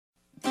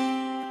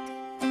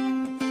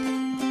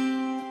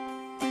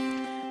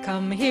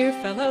Come here,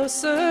 fellow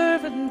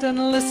servant,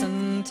 and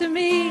listen to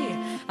me.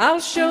 I'll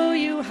show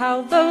you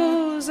how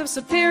those of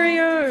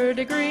superior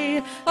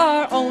degree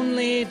are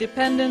only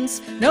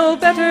dependents, no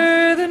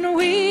better than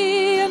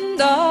we, and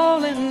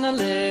all in a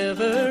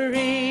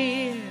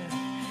livery.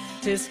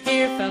 'Tis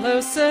here,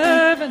 fellow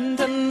servant,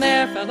 and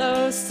there,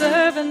 fellow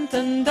servant,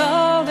 and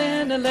all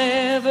in a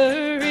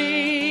livery.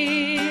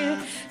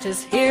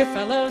 'Tis here,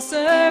 fellow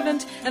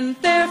servant, and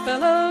there,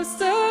 fellow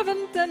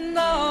servant, and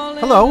all in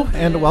Hello,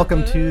 and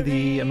welcome to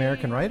the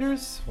American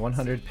Writers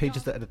 100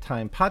 Pages at a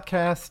Time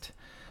podcast.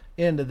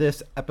 In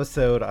this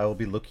episode, I will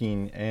be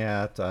looking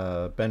at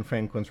Ben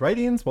Franklin's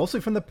writings,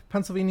 mostly from the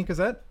Pennsylvania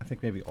Gazette. I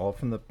think maybe all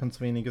from the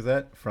Pennsylvania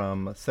Gazette,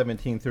 from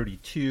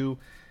 1732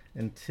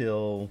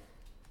 until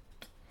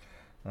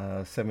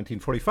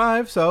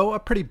 1745. So a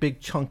pretty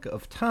big chunk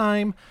of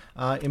time.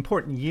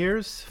 Important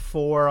years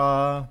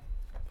for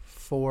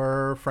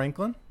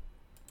Franklin.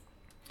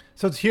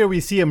 So it's here we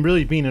see him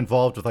really being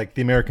involved with like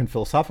the American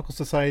Philosophical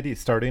Society,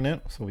 starting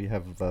it. So we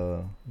have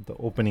the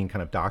opening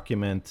kind of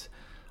document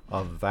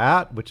of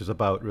that, which is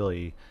about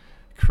really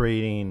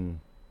creating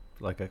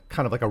like a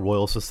kind of like a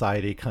Royal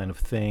Society kind of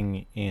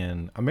thing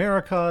in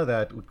America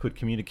that could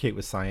communicate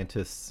with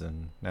scientists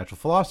and natural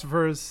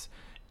philosophers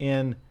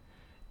in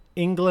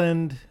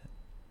England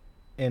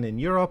and in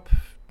Europe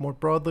more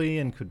broadly,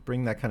 and could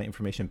bring that kind of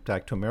information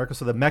back to America.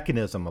 So the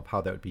mechanism of how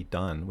that would be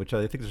done, which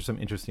I think there's some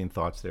interesting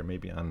thoughts there,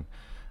 maybe on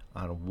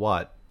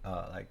what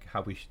like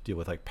how we should deal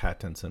with like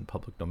patents and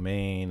public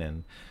domain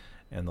and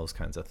those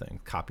kinds of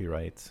things,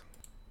 copyrights.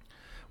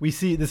 We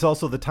see this is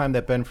also the time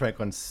that Ben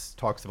Franklin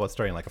talks about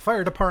starting like a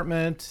fire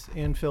department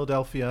in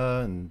Philadelphia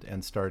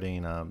and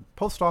starting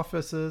post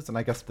offices, and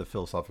I guess the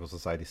Philosophical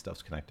Society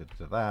stuff's connected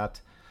to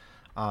that.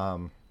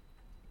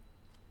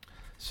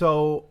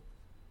 So,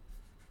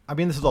 I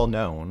mean, this is all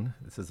known.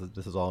 This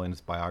is all in his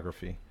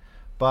biography,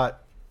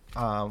 but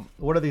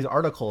what are these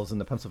articles in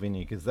the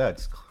Pennsylvania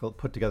Gazette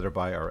put together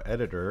by our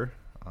editor?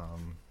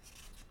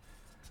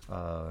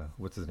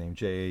 What's his name?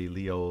 J.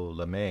 Leo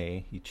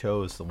LeMay. He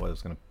chose what I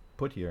was going to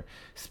put here.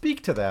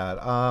 Speak to that.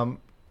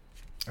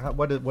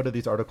 What do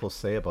these articles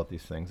say about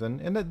these things?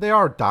 And they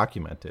are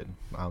documented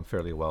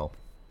fairly well.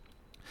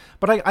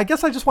 But I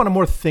guess I just want to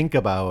more think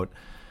about,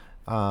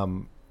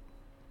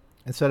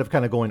 instead of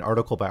kind of going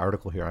article by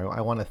article here,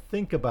 I want to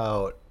think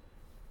about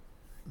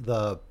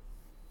the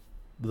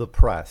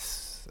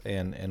press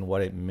and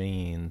what it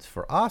means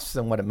for us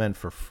and what it meant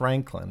for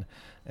Franklin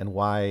and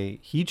why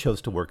he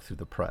chose to work through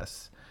the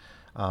press.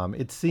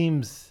 It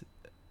seems,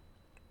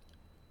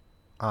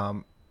 I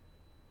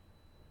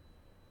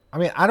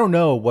mean, I don't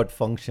know what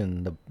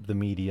function the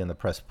media and the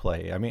press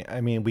play. I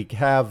mean, we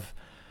have,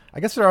 I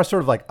guess there are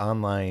sort of like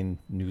online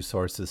news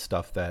sources,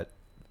 stuff that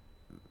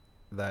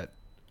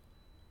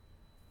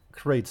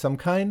create some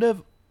kind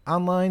of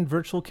online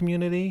virtual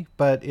community,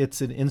 but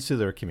it's an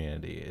insular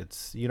community.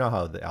 It's, you know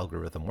how the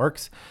algorithm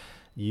works.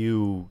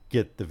 You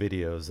get the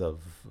videos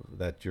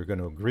that you're going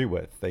to agree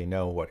with. They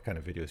know what kind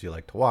of videos you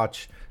like to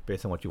watch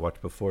based on what you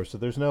watched before. So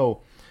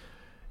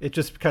it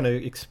just kind of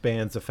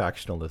expands the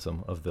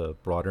factionalism of the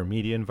broader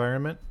media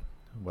environment,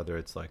 whether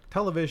it's like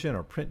television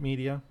or print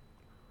media.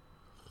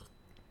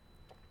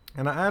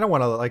 And I don't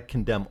want to like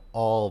condemn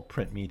all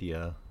print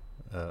media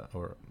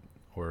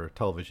or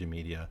television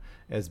media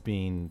as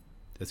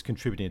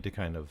contributing to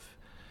kind of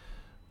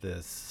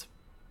this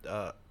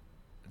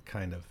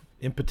kind of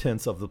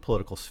impotence of the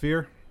political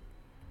sphere,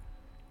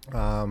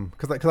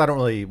 because I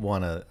don't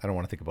want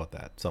to think about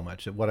that so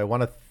much. What I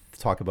want to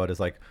talk about is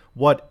like,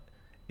 what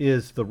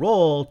is the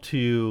role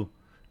to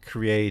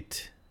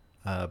create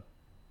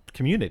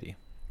community,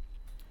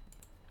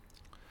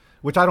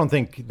 which I don't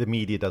think the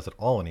media does at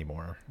all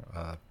anymore.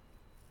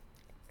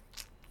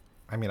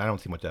 I mean, I don't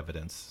see much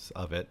evidence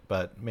of it,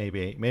 but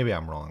maybe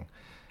I'm wrong.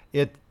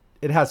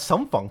 It has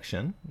some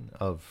function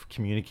of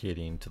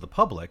communicating to the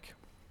public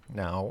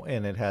now,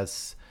 and it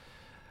has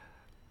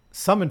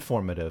some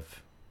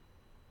informative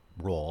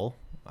role.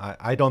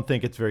 I don't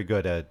think it's very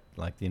good at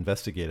like the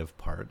investigative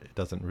part. It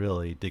doesn't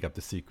really dig up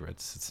the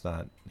secrets. It's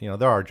not,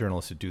 there are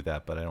journalists who do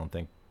that, but I don't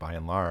think by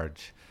and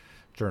large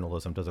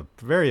journalism does a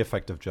very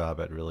effective job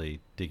at really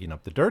digging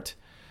up the dirt.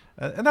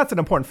 And that's an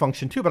important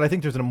function too, but I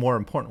think there's a more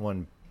important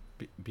one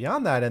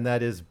beyond that, and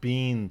that is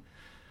being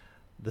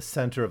the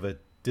center of a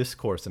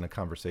discourse in a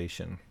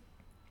conversation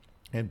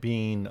and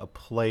being a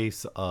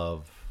place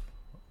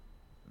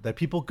that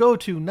people go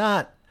to,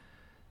 not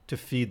to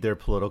feed their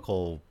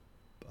political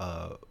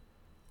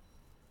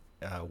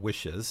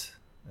wishes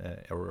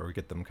or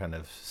get them kind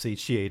of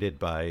satiated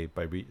by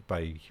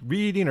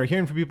reading or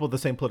hearing from people with the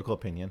same political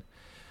opinion,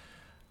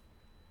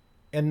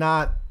 and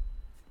not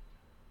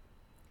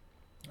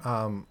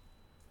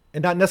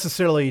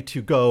necessarily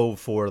to go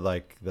for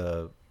like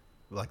the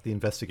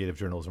investigative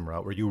journalism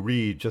route where you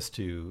read just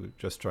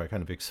try to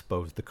kind of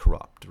expose the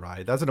corrupt,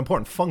 right? That's an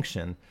important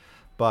function,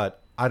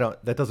 but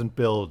that doesn't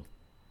build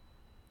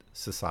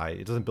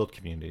society. It doesn't build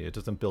community. It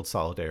doesn't build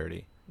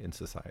solidarity in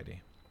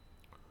society.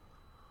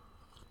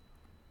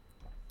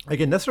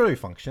 again, necessarily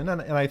function,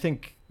 and I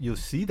think you'll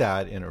see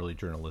that in early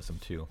journalism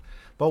too.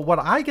 But what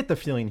I get the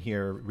feeling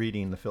here,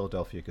 reading the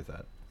Philadelphia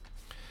Gazette,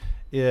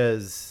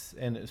 is,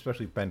 and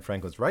especially Ben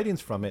Franklin's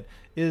writings from it,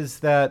 is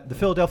that the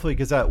Philadelphia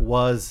Gazette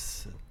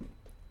was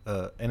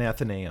an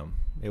Athenaeum.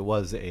 It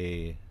was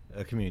a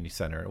community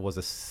center. It was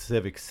a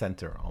civic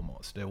center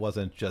almost. It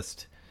wasn't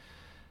just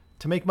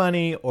to make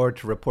money or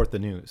to report the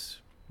news.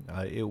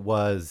 It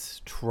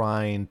was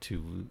trying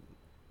to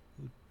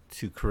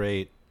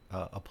create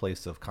a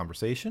place of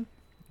conversation,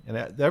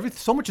 and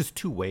so much is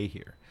two-way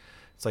here.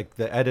 It's like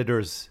the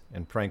editors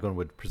and Franklin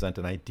would present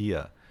an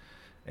idea,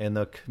 and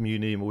the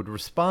community would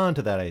respond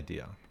to that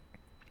idea,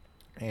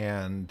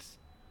 and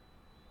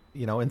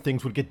and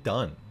things would get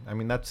done. I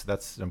mean,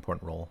 that's an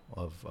important role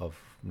of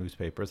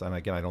newspapers, and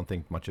again, I don't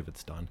think much of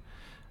it's done.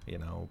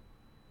 You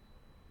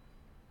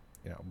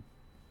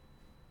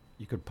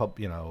could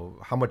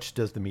how much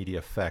does the media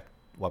affect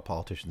what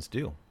politicians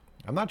do?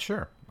 I'm not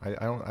sure. I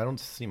don't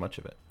see much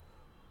of it.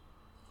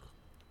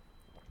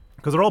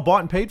 Because they're all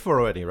bought and paid for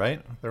already,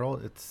 right?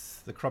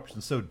 It's the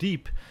corruption's so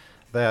deep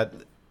that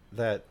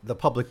the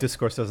public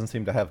discourse doesn't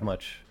seem to have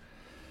much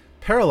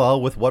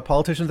parallel with what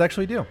politicians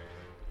actually do.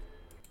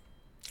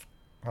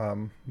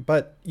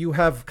 But you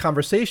have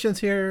conversations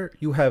here,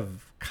 you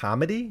have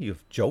comedy, you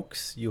have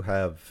jokes, you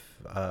have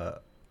a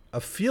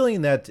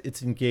feeling that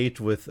it's engaged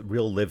with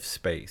real lived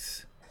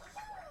space.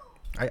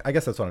 I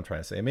guess that's what I'm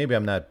trying to say. Maybe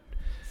I'm not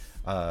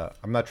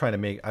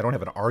trying to I don't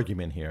have an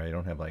argument here. I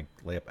don't have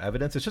lay up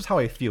evidence. It's just how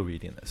I feel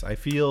reading this. I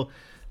feel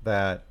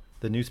that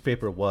the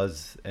newspaper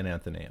was an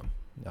Athenaeum,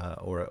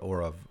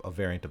 or a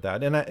variant of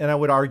that. And I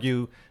would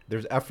argue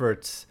there's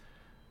efforts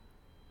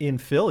in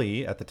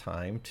Philly at the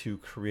time to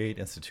create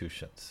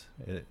institutions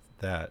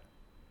that,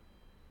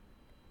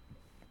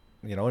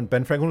 and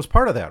Ben Franklin was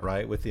part of that,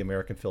 right? With the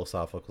American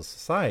Philosophical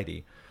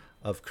Society,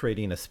 of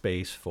creating a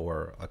space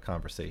for a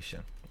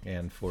conversation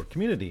and for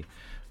community,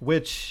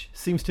 which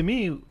seems to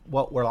me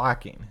what we're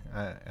lacking.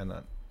 And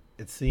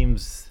it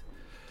seems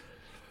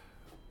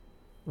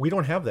we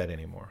don't have that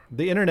anymore.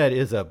 The internet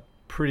is a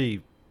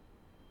pretty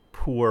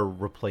poor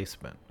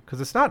replacement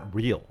because it's not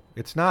real.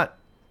 It's not.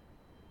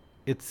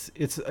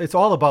 It's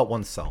all about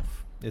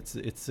oneself. It's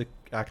an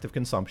act of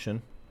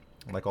consumption,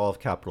 like all of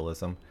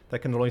capitalism, that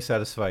can only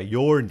satisfy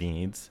your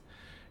needs.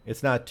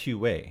 It's not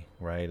two-way,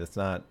 right? It's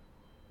not.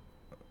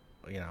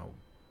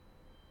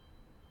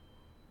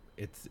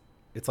 It's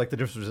like the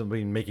difference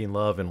between making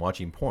love and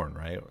watching porn,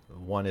 right?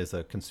 One is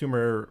a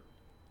consumer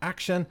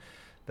action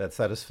that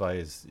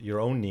satisfies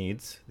your own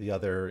needs. The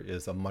other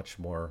is a much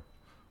more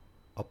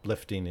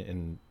uplifting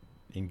and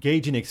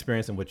engaging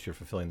experience in which you're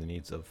fulfilling the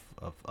needs of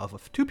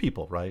two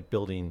people, right?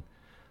 Building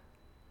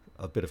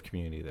a bit of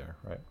community there,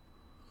 right?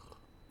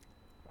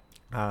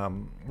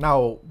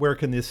 Now, where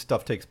can this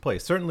stuff take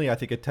place? Certainly, I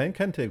think it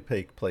can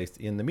take place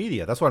in the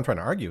media. That's what I'm trying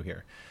to argue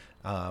here.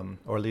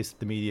 Or at least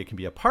the media can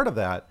be a part of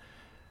that.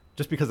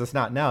 Just because it's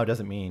not now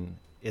doesn't mean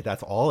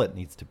that's all it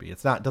needs to be.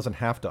 Doesn't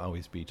have to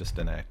always be just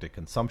an act of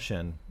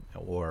consumption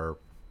or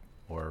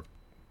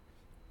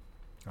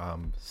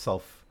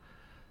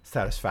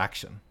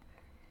self-satisfaction.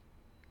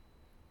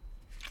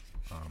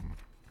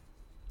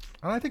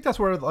 And I think that's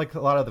where a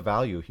lot of the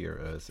value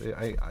here is.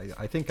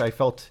 I think I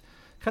felt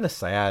kind of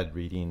sad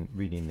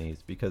reading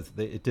these because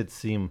it did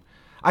seem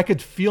I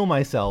could feel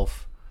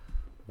myself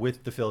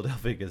with the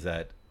Philadelphia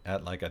Gazette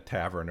at a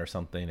tavern or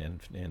something in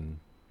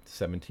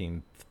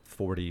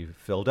 1740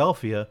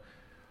 Philadelphia,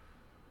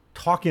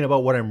 talking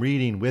about what I'm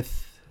reading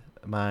with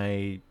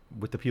the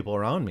people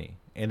around me,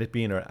 and it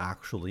being an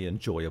actually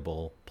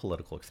enjoyable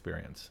political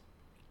experience,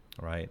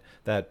 right?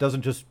 That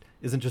isn't just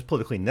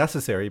politically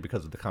necessary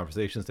because of the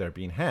conversations that are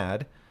being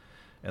had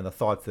and the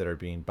thoughts that are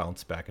being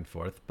bounced back and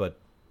forth, but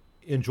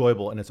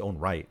enjoyable in its own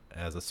right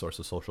as a source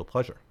of social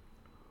pleasure.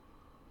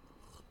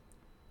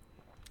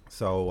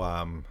 So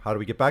how do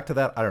we get back to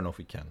that? I don't know if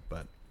we can,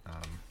 but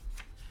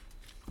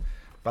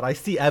I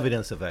see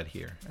evidence of that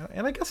here.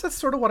 And I guess that's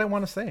sort of what I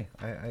want to say.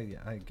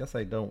 I guess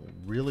I don't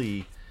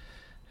really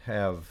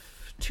have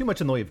too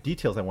much in the way of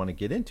details I want to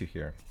get into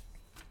here.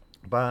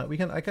 But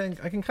I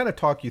can kind of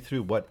talk you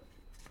through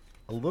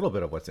a little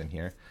bit of what's in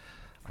here.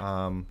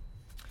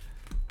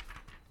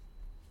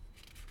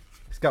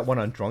 He's got one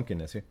on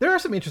drunkenness here. There are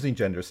some interesting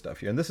gender stuff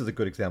here, and this is a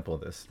good example of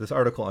this. This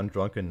article on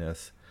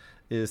drunkenness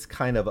is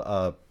kind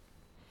of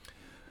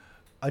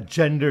a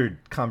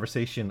gendered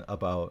conversation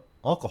about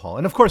alcohol.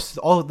 And of course,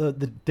 all the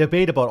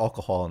debate about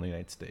alcohol in the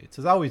United States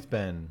has always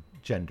been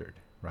gendered,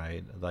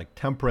 right? Like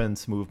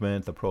temperance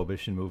movement, the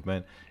prohibition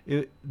movement,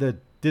 the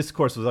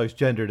discourse was always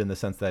gendered in the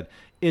sense that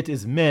it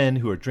is men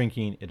who are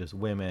drinking, it is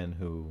women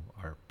who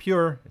are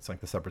pure. It's like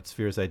the separate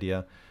spheres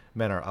idea.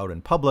 Men are out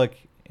in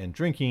public and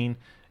drinking,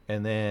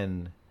 and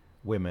then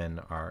women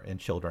and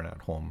children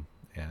at home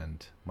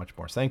and much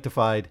more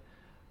sanctified,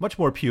 much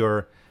more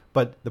pure.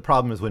 But the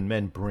problem is when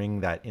men bring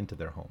that into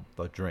their home,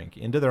 the drink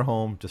into their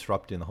home,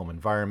 disrupting the home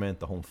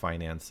environment, the home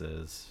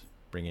finances,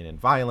 bringing in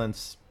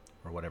violence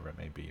or whatever it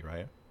may be,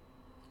 right?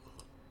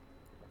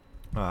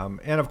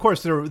 And of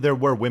course, there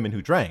were women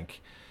who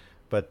drank,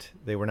 but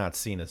they were not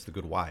seen as the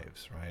good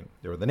wives, right?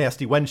 They were the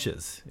nasty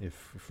wenches.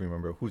 If you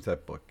remember, who's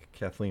that book?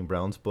 Kathleen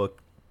Brown's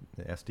book,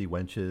 Nasty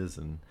Wenches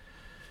and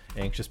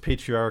Anxious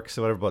Patriarchs,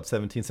 or whatever, about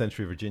 17th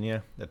century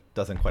Virginia. That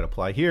doesn't quite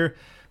apply here,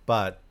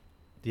 but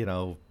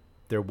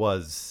there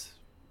was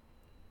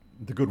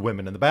the good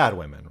women and the bad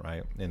women,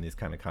 right, in these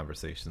kind of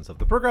conversations of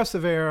the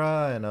Progressive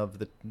era and of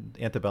the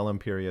antebellum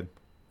period.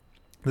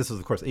 This is,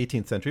 of course,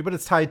 18th century, but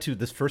it's tied to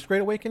this First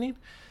Great Awakening.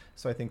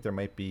 So I think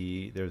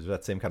there's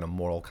that same kind of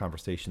moral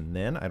conversation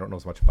then. I don't know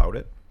as much about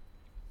it.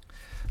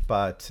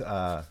 But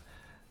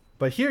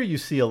here you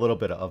see a little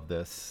bit of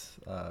this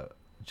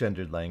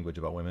gendered language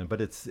about women,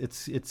 but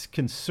it's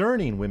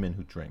concerning women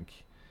who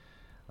drink.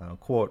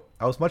 Quote,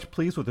 I was much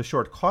pleased with the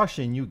short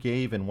caution you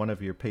gave in one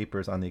of your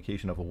papers on the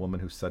occasion of a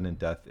woman whose sudden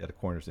death at a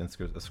coroner's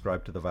inquest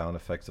ascribed to the violent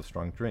effects of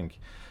strong drink.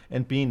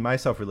 And being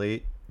myself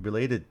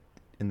related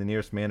in the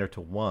nearest manner to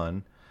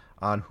one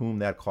on whom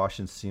that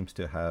caution seems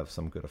to have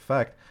some good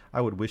effect,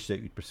 I would wish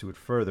that you'd pursue it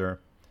further,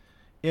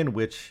 in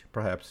which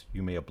perhaps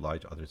you may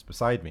oblige others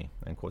beside me,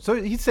 end quote.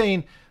 So he's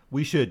saying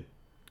we should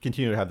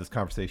continue to have this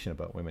conversation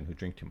about women who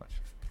drink too much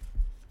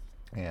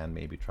and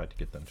maybe try to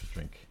get them to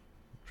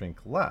drink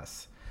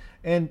less.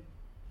 And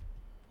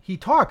he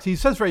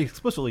says very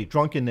explicitly,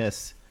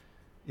 drunkenness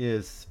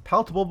is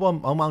palatable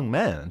among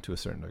men to a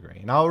certain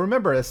degree. Now,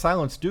 remember, as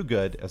Silence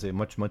Dogood, as a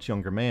much, much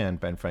younger man,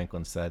 Ben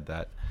Franklin said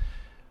that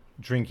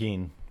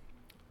drinking,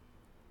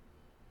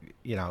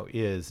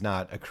 is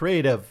not a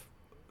creative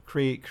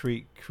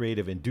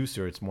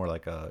inducer. It's more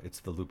like it's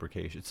the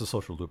lubrication. It's a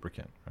social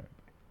lubricant, right?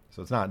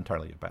 So it's not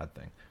entirely a bad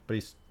thing.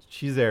 But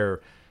she's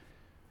there.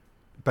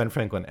 Ben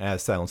Franklin,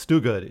 as Silence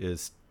Dogood,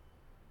 is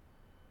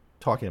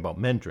talking about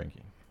men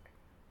drinking.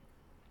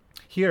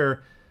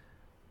 Here,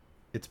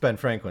 it's Ben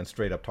Franklin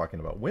straight up talking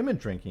about women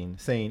drinking,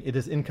 saying it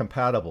is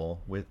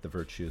incompatible with the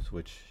virtues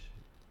which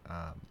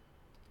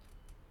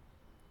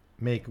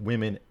make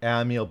women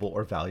amiable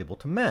or valuable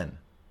to men.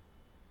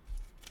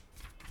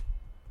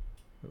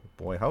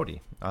 Boy,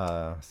 howdy.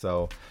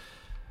 So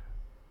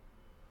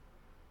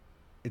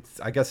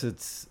I guess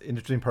it's an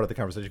interesting part of the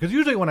conversation, because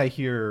usually when I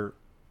hear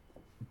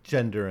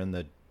gender in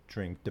the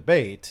drink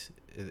debate,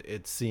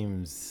 it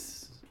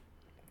seems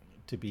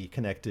to be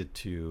connected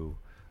to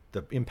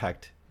the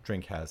impact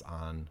drink has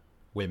on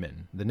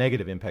women, the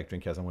negative impact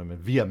drink has on women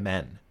via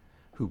men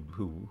who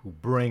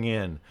bring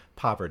in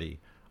poverty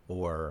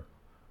or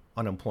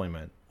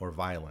unemployment or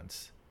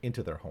violence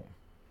into their home.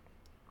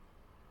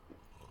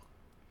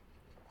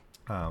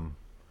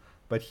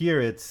 But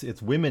here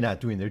it's women not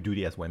doing their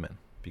duty as women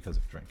because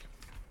of drink.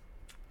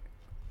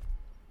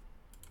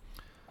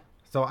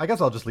 So I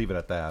guess I'll just leave it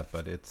at that,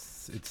 but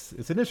it's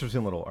an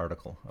interesting little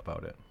article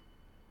about it.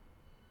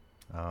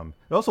 There's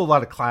also a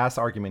lot of class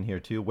argument here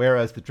too,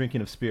 whereas the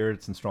drinking of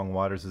spirits and strong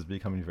waters is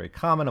becoming very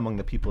common among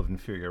the people of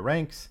inferior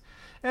ranks,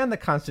 and the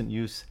constant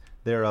use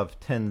thereof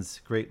tends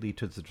greatly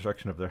to the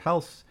destruction of their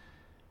health,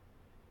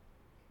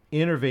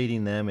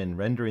 enervating them and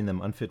rendering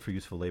them unfit for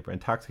useful labor,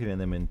 intoxicating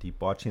them and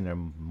debauching their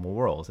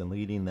morals, and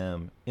leading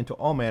them into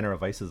all manner of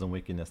vices and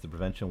wickedness, the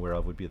prevention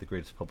whereof would be the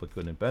greatest public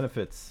good and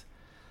benefits.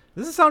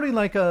 This is sounding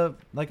like an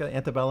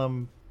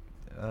antebellum,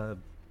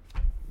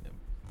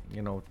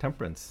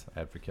 temperance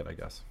advocate, I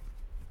guess.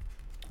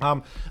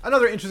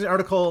 Another interesting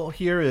article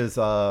here is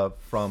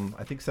from,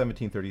 I think,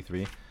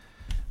 1733,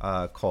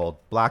 called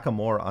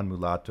Blackamoor on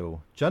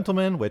Mulatto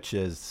Gentlemen, which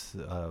is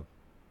a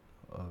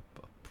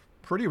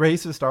pretty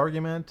racist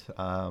argument,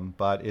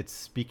 but it's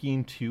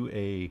speaking to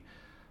a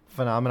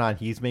phenomenon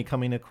he's maybe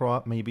coming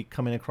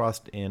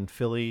across in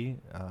Philly,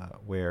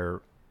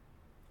 where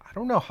I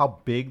don't know how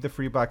big the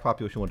free black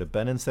population would have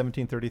been in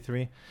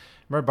 1733.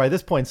 Remember, by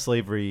this point,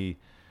 slavery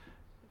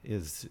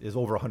is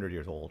over 100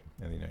 years old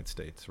in the United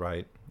States,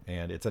 right?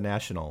 And it's a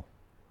national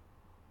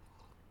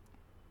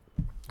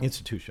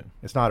institution.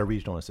 It's not a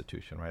regional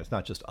institution, right? It's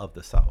not just of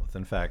the South.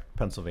 In fact,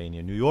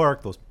 Pennsylvania, New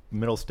York, those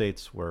middle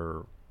states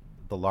were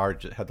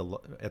at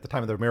the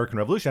time of the American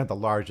Revolution, had the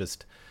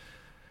largest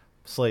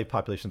slave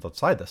populations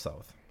outside the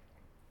South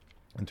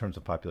in terms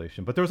of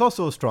population. But there was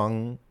also a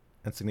strong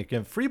and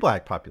significant free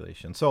black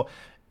population. So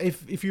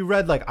if you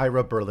read like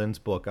Ira Berlin's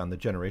book on the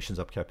generations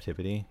of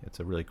captivity, it's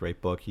a really great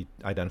book. He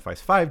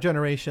identifies 5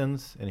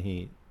 generations, and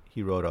he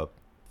wrote a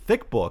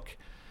thick book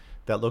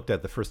that looked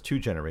at the first 2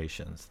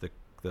 generations.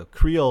 The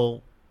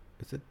Creole,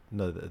 is it?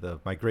 No, the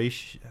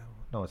migration.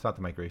 No, it's not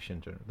the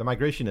migration. The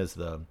migration is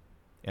the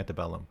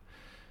antebellum.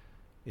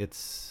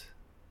 It's,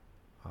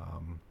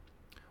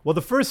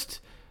 the first,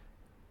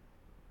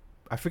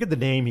 I forget the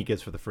name he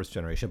gives for the first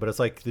generation, but it's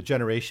like the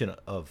generation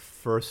of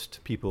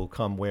first people who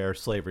come where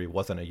slavery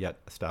wasn't a yet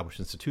established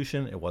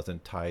institution. It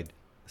wasn't tied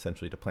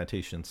essentially to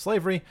plantation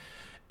slavery.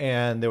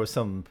 And there was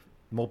some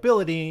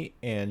mobility,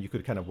 and you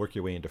could kind of work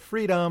your way into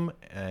freedom,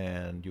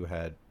 and you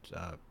had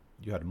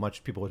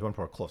people with much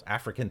more close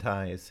African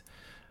ties,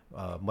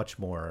 much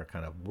more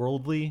kind of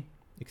worldly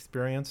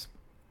experience.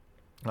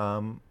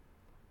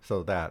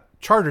 So that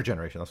charter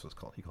generation, that's what it's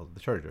called. He calls it the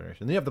charter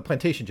generation. Then you have the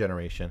plantation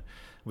generation,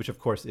 which of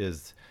course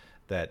is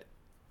that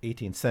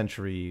 18th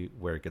century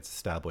where it gets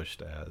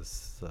established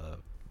as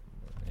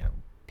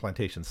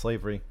plantation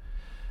slavery.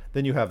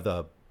 Then you have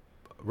the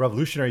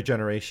revolutionary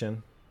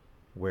generation,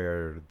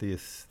 where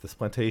this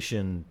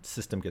plantation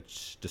system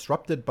gets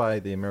disrupted by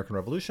the American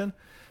Revolution.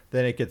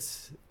 Then it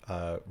gets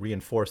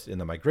reinforced in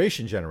the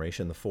migration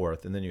generation, the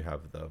fourth, and then you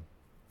have the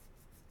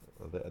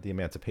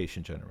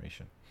emancipation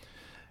generation.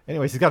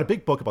 Anyways, he's got a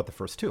big book about the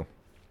first two.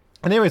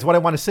 And anyways, what I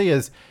want to say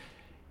is,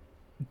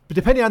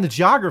 depending on the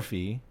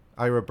geography,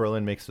 Ira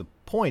Berlin makes the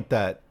point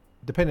that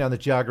depending on the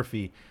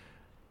geography,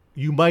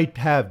 you might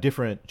have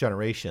different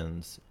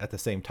generations at the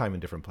same time in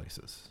different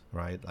places,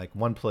 right? Like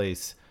one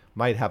place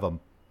might have a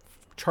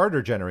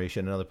charter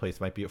generation, another place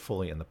might be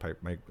fully in the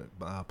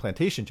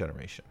plantation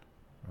generation,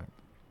 right?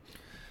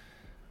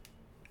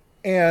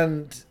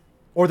 And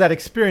or that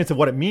experience of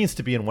what it means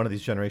to be in one of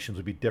these generations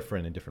would be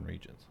different in different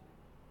regions.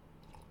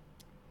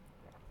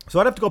 So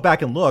I'd have to go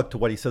back and look to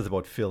what he says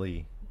about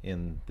Philly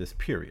in this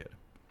period.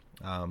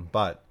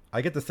 But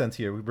I get the sense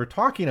here we're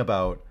talking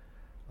about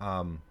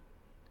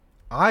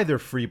either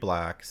free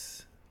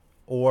blacks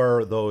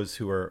or those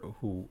who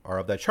are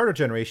of that charter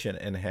generation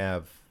and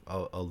have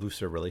a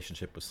looser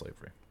relationship with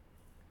slavery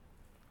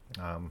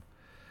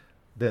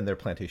than their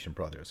plantation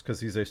brothers, because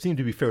these seem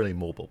to be fairly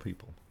mobile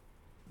people.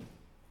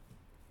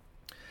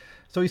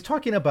 So he's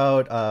talking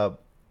about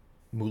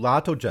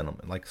mulatto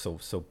gentlemen, like so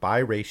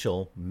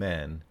biracial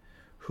men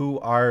who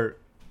are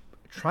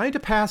trying to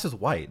pass as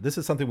white. This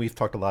is something we've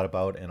talked a lot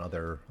about in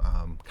other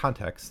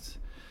contexts,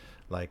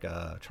 like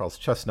Charles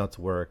Chestnut's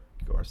work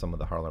or some of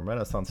the Harlem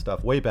Renaissance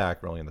stuff way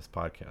back early in this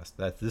podcast.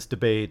 That's this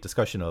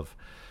discussion of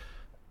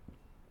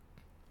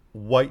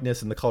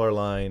whiteness in the color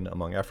line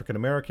among African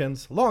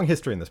Americans. Long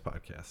history in this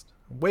podcast,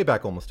 way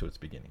back almost to its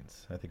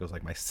beginnings. I think it was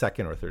like my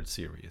second or third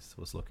series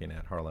was looking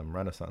at Harlem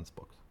Renaissance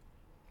books.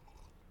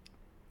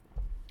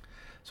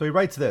 So he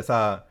writes this.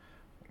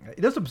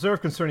 It is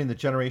observed concerning the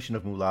generation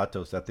of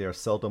mulattoes that they are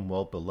seldom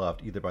well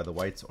beloved either by the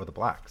whites or the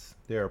blacks.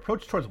 Their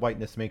approach towards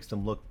whiteness makes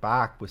them look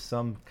back with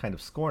some kind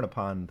of scorn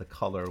upon the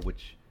color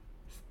which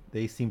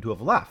they seem to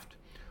have left,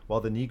 while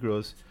the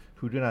Negroes,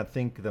 who do not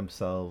think them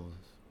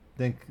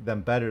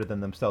better than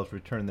themselves,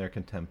 return their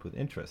contempt with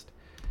interest.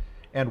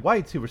 And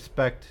whites who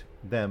respect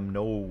them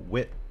no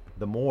whit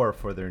the more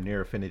for their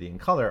near affinity in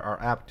color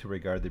are apt to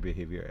regard their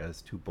behavior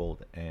as too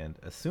bold and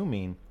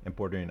assuming and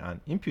bordering on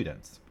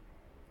impudence.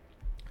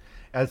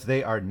 As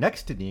they are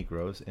next to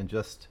Negroes and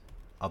just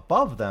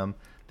above them,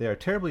 they are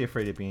terribly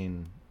afraid of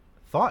being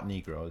thought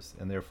Negroes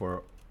and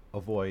therefore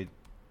avoid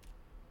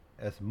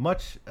as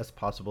much as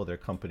possible their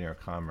company or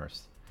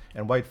commerce.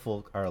 And white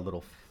folk are a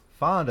little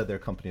fond of their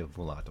company of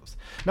mulattoes.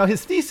 Now,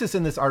 his thesis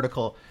in this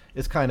article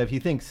is he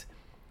thinks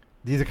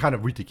these are kind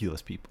of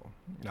ridiculous people.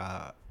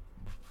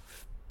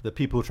 The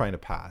people who are trying to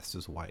pass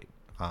as white.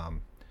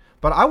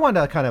 But I want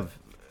to kind of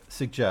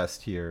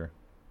suggest here,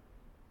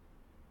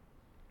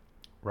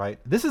 right?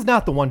 This is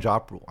not the one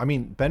drop rule. I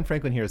mean, Ben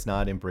Franklin here is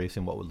not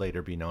embracing what would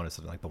later be known as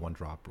something like the one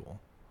drop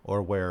rule,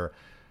 or where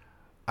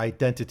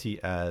identity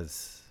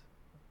as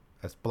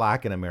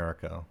black in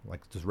America,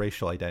 like just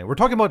racial identity. We're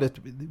talking about it.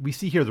 We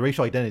see here the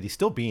racial identity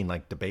still being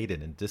like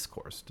debated and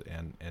discoursed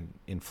and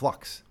in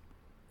flux.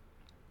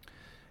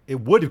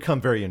 It would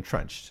become very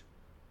entrenched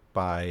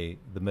by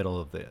the middle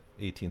of the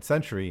 18th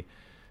century,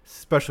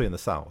 especially in the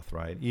South,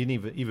 right?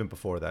 Even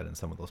before that in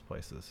some of those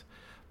places.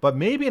 But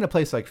maybe in a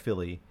place like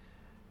Philly,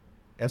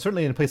 and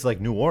certainly in places like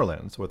New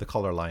Orleans, where the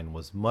color line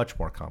was much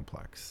more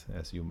complex,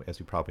 as you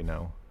probably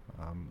know.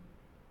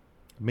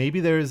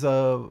 Maybe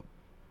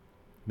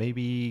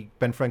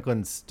Ben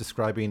Franklin's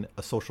describing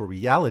a social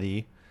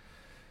reality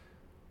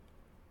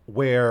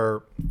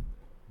where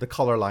the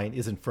color line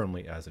isn't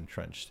firmly as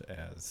entrenched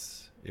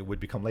as it would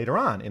become later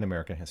on in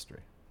American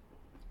history.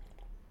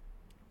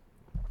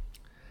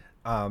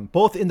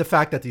 Both in the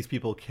fact that these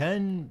people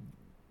can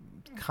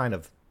kind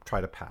of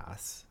try to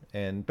pass,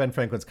 and Ben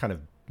Franklin's kind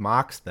of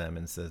mocks them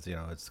and says,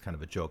 it's kind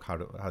of a joke how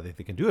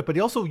they can do it, but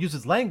he also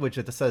uses language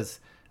that says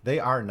they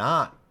are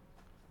not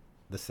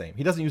the same.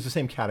 He doesn't use the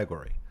same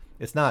category.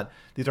 It's not,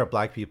 these are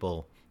black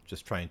people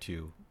just trying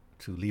to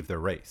leave their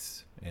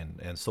race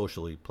and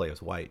socially play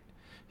as white.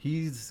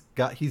 There is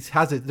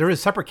a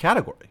separate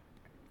category.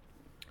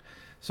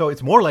 So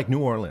it's more like New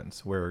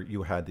Orleans, where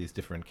you had these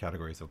different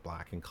categories of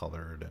black and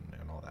colored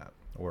and all that,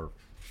 or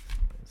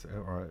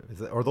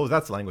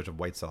that's the language of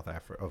white South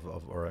Africa, of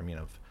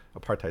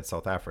apartheid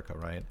South Africa,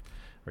 right?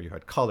 Where you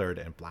had colored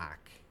and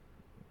black.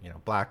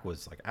 Black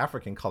was like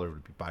African, colored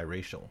would be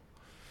biracial.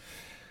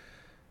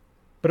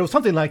 But it was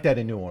something like that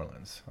in New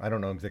Orleans. I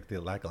don't know exactly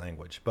the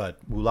language, but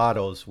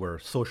mulattoes were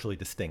socially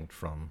distinct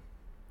from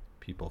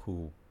people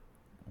who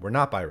were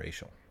not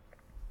biracial.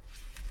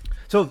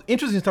 So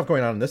interesting stuff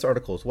going on in this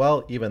article as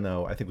well, even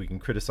though I think we can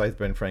criticize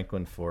Ben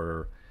Franklin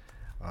for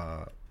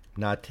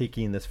not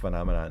taking this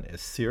phenomenon as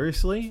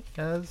seriously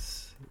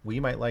as we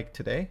might like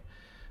today.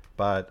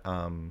 But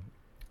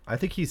I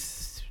think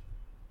this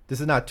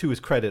is not to his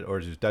credit or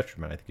his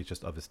detriment. I think it's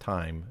just of his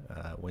time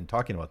when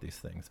talking about these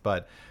things.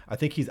 But I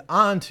think he's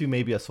on to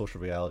maybe a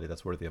social reality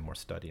that's worthy of more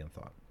study and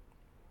thought.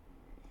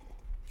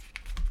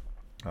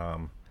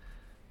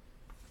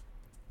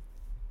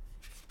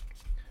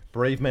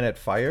 brave men at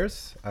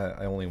fires.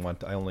 I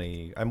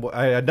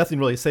had nothing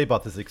really to say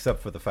about this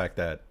except for the fact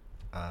that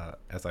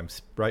as I'm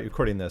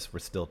recording this, we're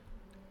still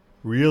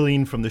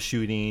reeling from the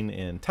shooting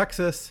in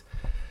Texas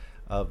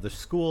of the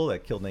school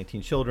that killed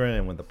 19 children,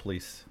 and when the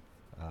police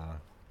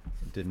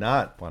did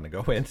not want to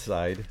go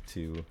inside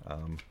to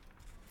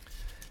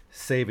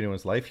save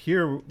anyone's life.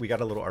 Here we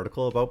got a little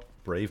article about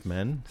brave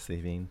men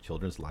saving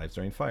children's lives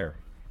during fire.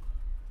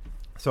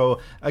 So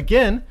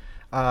again,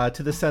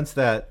 to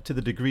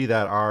the degree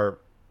that our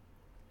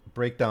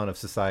breakdown of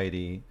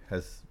society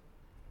has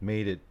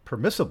made it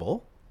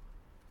permissible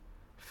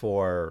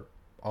for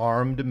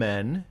armed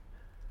men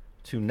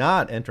to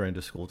not enter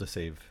into school to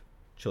save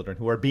children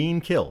who are being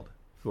killed,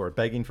 who are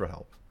begging for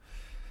help.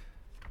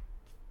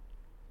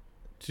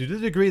 To the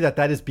degree that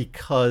that is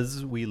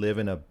because we live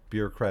in a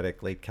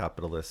bureaucratic late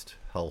capitalist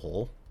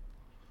hellhole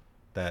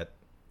that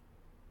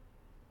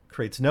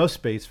creates no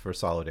space for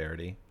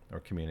solidarity or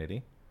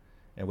community,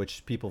 in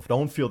which people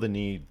don't feel the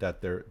need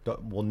that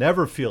will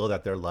never feel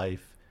that their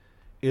life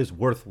is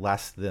worth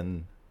less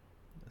than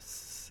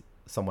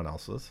someone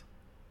else's,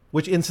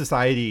 which in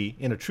society,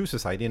 in a true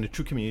society, in a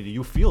true community,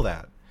 you feel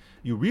that.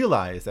 You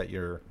realize that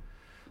your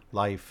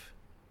life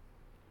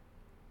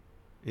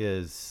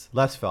is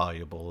less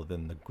valuable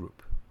than the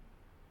group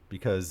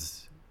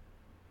because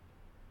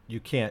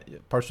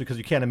partially because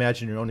you can't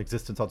imagine your own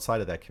existence outside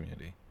of that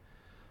community,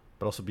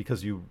 but also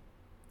because you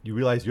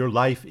realize your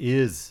life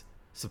is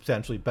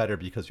substantially better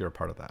because you're a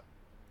part of that.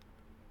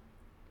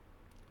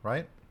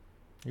 Right?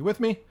 You with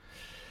me?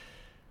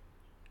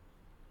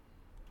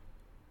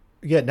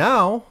 Yet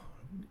now,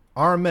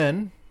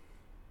 armed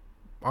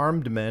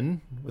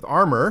men with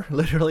armor,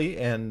 literally,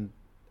 and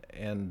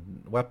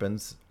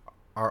weapons,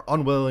 are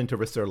unwilling to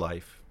risk their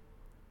life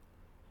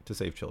to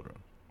save children.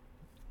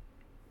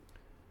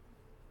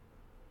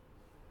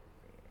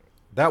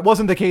 That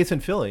wasn't the case in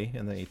Philly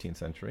in the 18th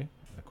century,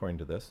 according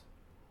to this.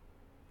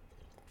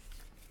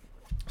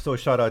 So a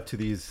shout out to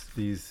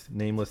these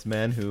nameless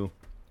men who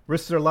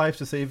risked their lives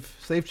to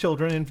save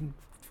children in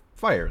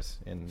fires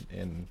in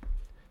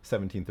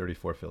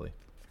 1734 Philly.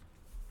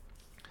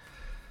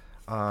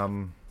 What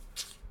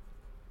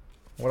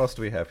else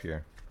do we have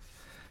here?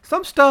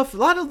 Some stuff, a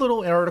lot of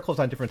little articles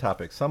on different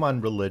topics. Some on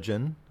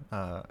religion.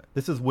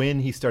 This is when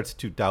he starts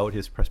to doubt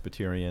his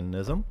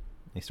Presbyterianism.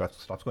 He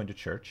stops going to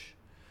church,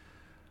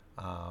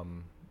 or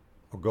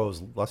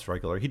goes less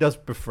regular. He does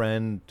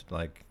befriend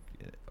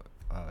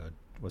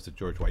was it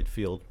George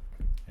Whitefield,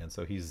 and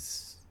so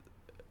he's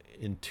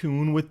in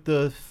tune with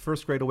the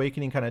First Great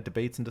Awakening kind of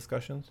debates and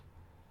discussions.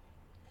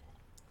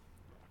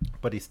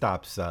 But he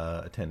stops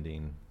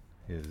attending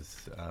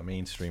his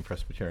mainstream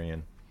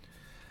Presbyterian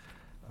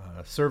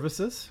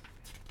services.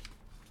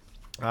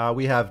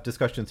 We have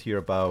discussions here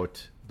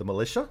about the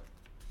militia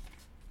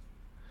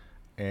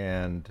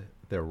and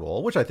their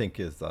role, which I think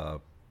is I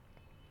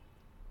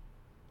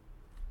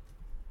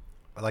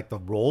like the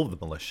role of the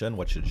militia and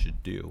what it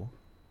should do,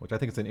 which I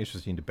think is an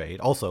interesting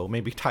debate. Also,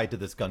 maybe tied to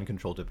this gun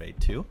control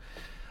debate too.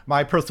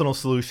 My personal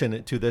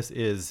solution to this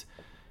is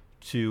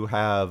to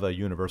have a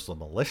universal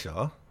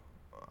militia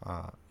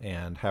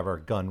and have our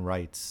gun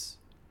rights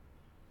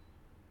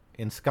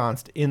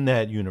ensconced in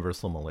that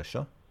universal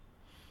militia.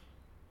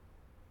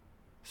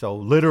 So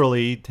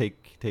literally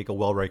take a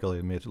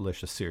well-regulated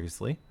militia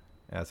seriously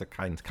as a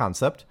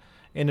concept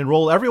and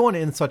enroll everyone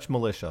in such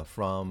militia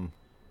from,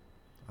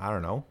 I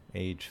don't know,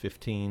 age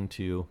 15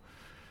 to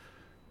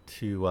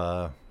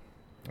I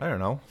don't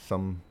know,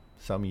 some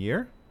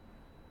year.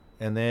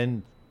 And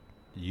then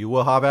you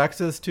will have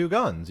access to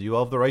guns. You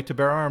will have the right to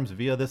bear arms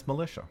via this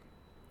militia.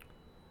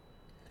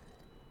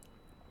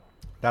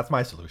 That's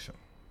my solution.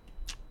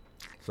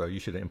 So you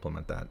should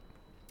implement that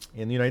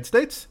in the United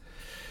States.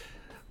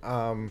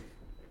 I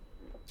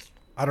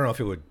don't know if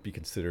it would be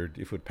considered,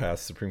 if it would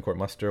pass Supreme Court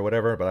muster or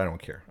whatever, but I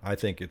don't care. I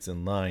think it's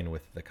in line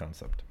with the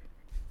concept.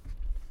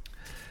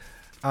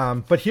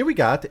 But here we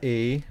got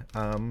a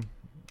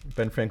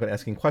Ben Franklin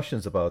asking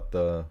questions about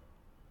the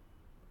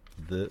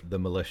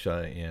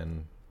militia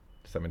in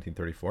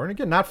 1734. And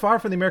again, not far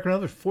from the American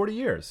Revolution. 40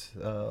 years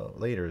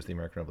later is the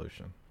American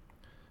Revolution.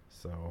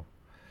 So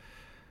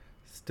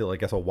still, I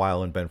guess, a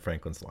while in Ben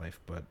Franklin's life.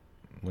 But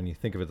when you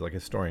think of it like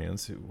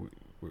historians,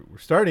 we're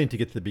starting to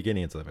get to the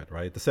beginnings of it,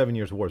 right? The 7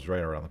 Years' War is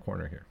right around the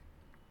corner here.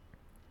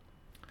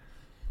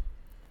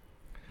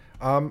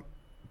 But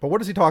what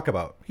does he talk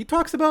about? He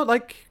talks about,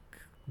 like,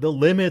 the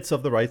limits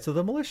of the rights of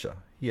the militia.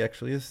 He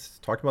actually is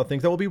talking about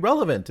things that will be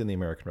relevant in the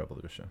American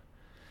Revolution.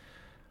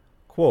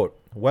 Quote,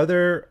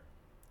 whether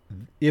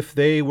if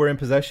they were in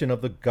possession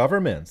of the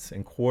governments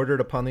and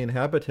quartered upon the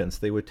inhabitants,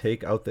 they would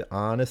take out the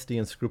honesty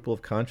and scruple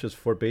of conscience,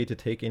 forbade to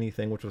take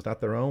anything which was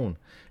not their own,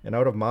 and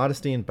out of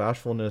modesty and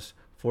bashfulness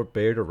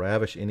forbear to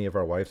ravish any of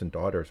our wives and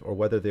daughters, or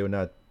whether they would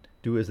not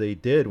do as they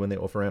did when they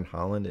overran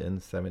Holland in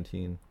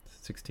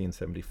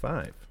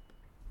 1675.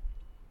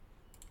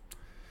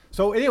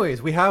 So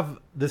anyways, we have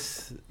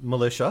this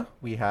militia.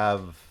 We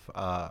have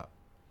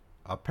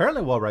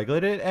apparently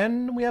well-regulated,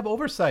 and we have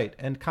oversight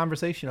and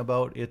conversation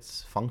about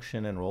its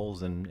function and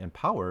roles and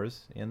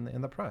powers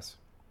in the press.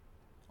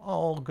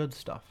 All good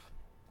stuff,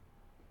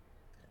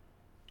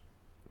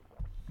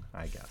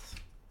 I guess.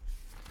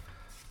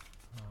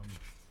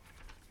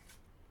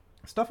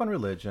 Stuff on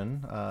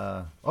religion.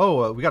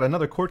 We got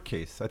another court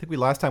case. I think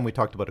last time we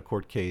talked about a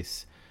court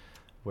case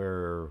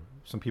where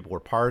some people were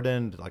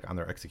pardoned, like on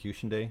their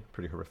execution day.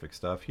 Pretty horrific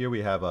stuff. Here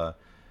we have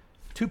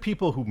two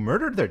people who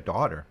murdered their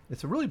daughter.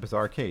 It's a really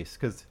bizarre case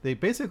because they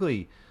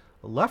basically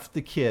left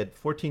the kid,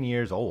 14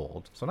 years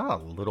old, so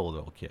not a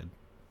little kid,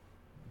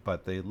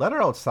 but they let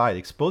her outside,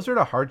 exposed her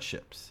to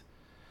hardships,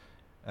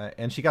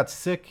 and she got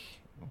sick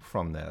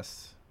from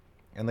this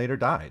and later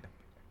died.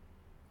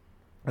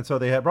 And so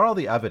they had brought all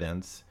the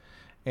evidence,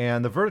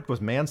 and the verdict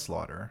was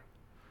manslaughter.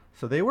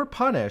 So they were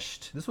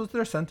punished. This was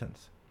their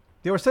sentence.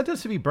 They were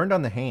sentenced to be burned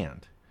on the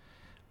hand,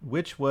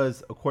 which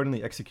was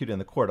accordingly executed in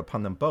the court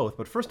upon them both,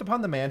 but first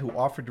upon the man who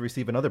offered to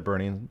receive another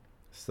burning,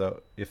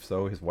 so if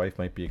so, his wife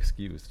might be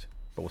excused,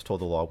 but was told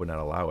the law would not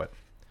allow it.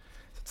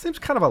 So it seems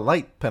kind of a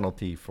light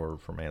penalty for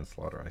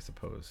manslaughter, I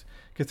suppose,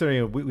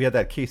 considering we had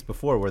that case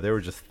before where they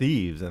were just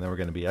thieves and they were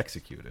going to be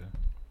executed,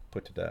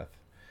 put to death.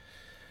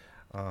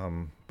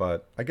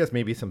 But I guess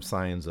maybe some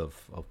signs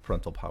of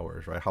parental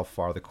powers, right? How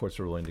far the courts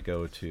are willing to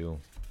go to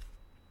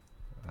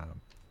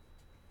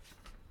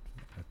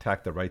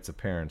attack the rights of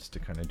parents to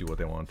kind of do what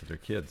they want to their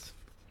kids.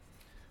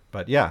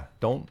 But yeah,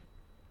 don't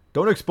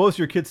expose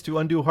your kids to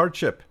undue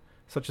hardship,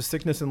 such as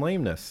sickness and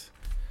lameness.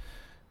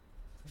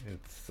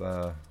 It's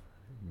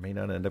may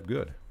not end up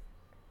good.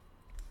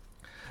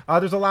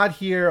 There's a lot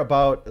here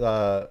about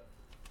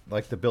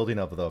like the building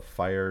of the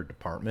fire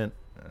department,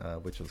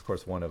 which is of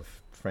course one of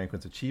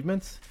Franklin's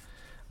achievements.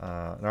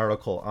 An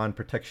article on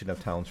protection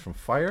of towns from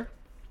fire,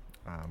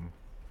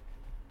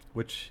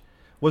 which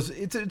was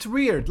it's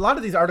weird. A lot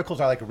of these articles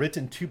are like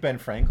written to Ben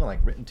Franklin, like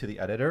written to the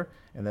editor,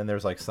 and then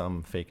there's like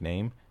some fake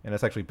name, and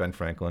it's actually Ben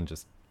Franklin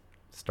just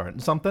starting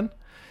something,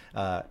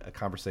 a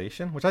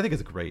conversation, which I think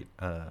is great.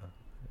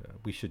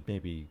 We should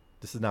maybe,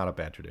 this is not a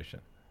bad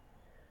tradition.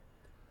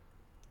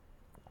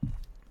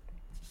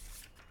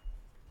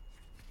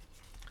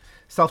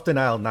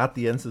 Self-denial, not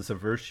the essence of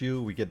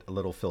virtue. We get a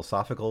little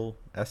philosophical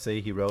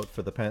essay he wrote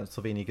for the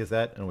Pennsylvania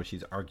Gazette in which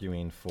he's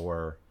arguing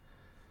for,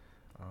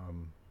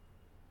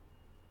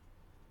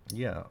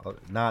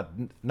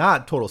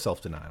 not total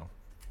self-denial,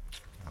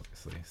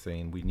 obviously,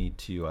 saying we need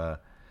to,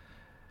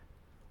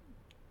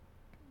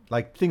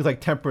 like things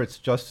like temperance,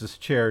 justice,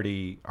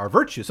 charity are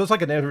virtues. So it's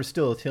like an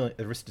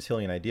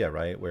Aristotelian idea,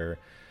 right? Where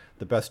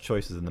the best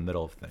choice is in the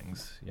middle of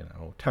things. You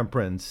know,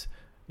 temperance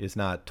is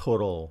not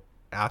total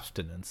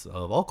abstinence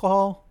of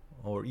alcohol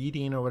or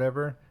eating or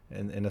whatever,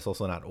 and it's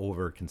also not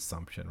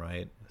overconsumption,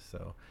 right?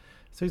 So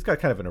he's got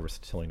kind of an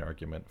Aristotelian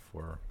argument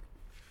for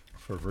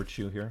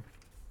virtue here,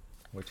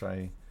 which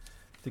I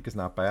think is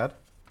not bad.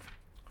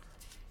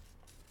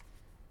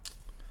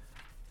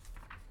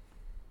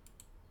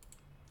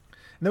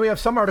 And then we have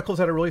some articles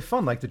that are really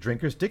fun, like the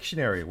Drinker's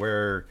Dictionary,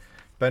 where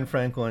Ben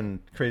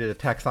Franklin created a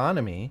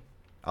taxonomy,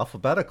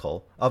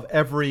 alphabetical, of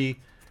every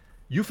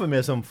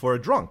euphemism for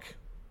a drunk.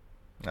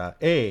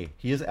 A,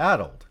 he is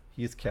addled.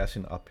 He is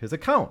cashing up his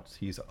accounts.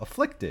 He's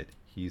afflicted.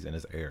 He's in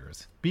his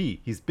heirs.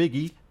 B, he's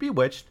biggie,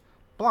 bewitched,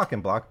 block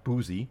and block,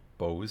 boozy,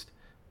 bozed,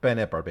 Ben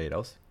at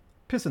Barbados,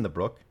 piss in the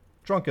brook,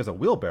 drunk as a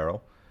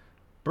wheelbarrow,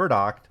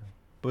 burdocked,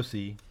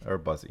 bussy, or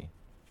buzzy.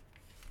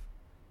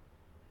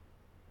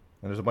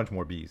 And there's a bunch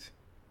more B's.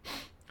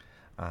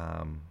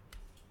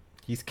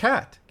 He's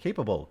cat,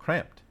 capable,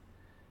 cramped,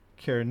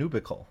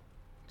 carenubical,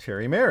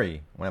 Cherry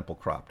Mary, wample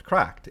cropped,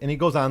 cracked. And he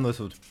goes on this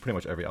with pretty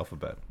much every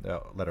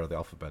letter of the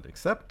alphabet,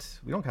 except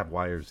we don't have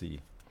Y or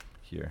Z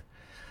here.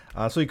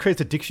 So he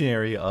creates a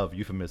dictionary of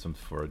euphemisms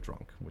for a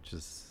drunk, which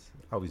is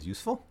always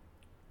useful.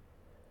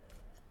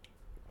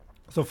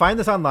 So find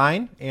this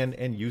online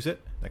and use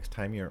it next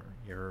time you're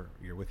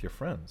with your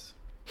friends.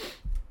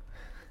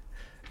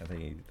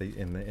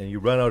 And you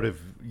run out of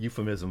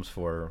euphemisms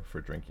for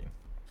drinking.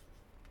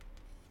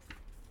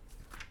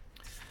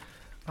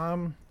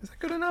 Is that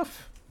good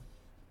enough?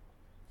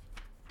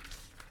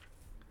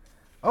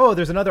 Oh,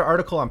 there's another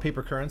article on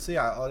paper currency.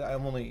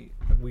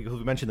 We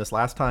mentioned this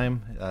last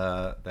time,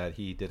 that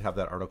he did have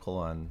that article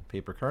on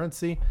paper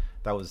currency.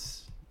 That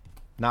was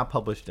not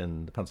published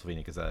in the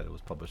Pennsylvania Gazette. It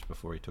was published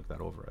before he took that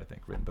over, I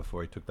think, written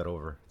before he took that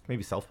over.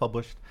 Maybe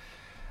self-published.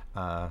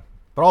 But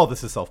all of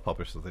this is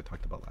self-published, as I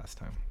talked about last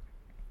time.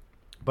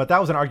 But that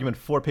was an argument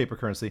for paper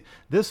currency.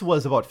 This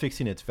was about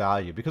fixing its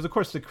value, because, of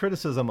course, the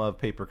criticism of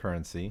paper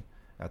currency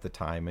at the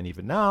time and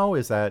even now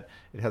is that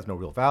it has no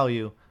real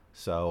value,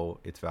 so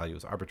its value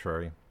is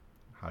arbitrary.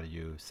 How do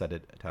you set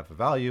it to have a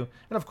value?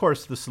 And, of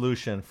course, the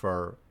solution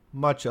for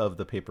much of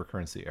the paper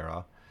currency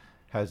era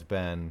has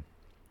been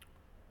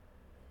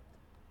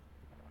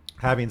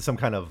having some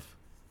kind of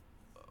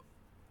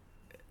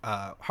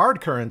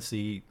hard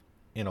currency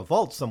in a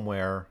vault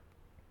somewhere,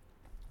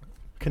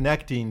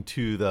 connecting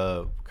to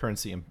the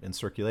currency in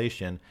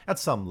circulation at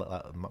some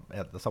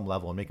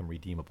level and make them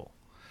redeemable,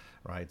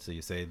 right? So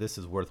you say this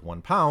is worth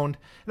 £1, and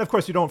of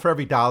course you don't, for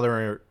every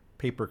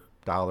paper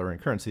dollar in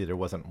currency, there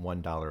wasn't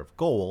 $1 of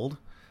gold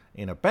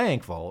in a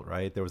bank vault,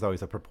 right? There was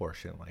always a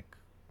proportion, like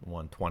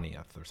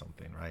 1/20th or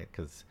something, right?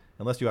 Because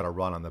unless you had a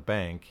run on the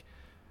bank,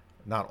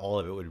 not all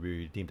of it would be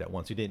redeemed at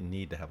once. You didn't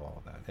need to have all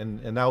of that.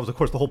 And that was, of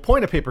course, the whole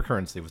point of paper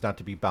currency, was not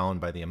to be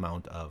bound by the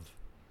amount of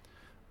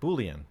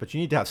bullion. But you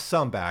need to have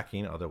some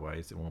backing,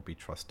 otherwise it won't be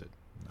trusted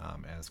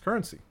as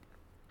currency.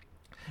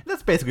 And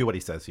that's basically what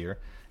he says here,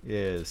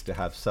 is to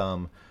have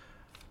some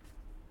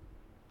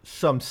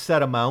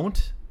set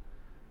amount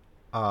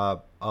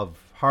of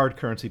hard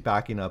currency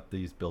backing up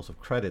these bills of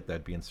credit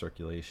that'd be in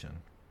circulation.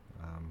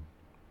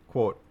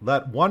 Quote,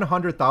 let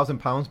 100,000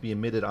 pounds be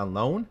emitted on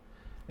loan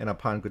and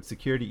upon good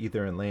security,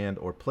 either in land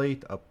or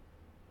plate.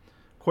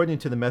 According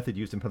to the method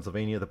used in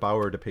Pennsylvania, the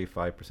borrower to pay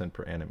 5%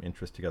 per annum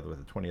interest together with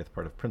a 20th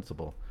part of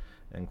principal,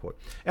 end quote.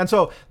 And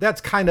so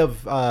that's kind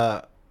of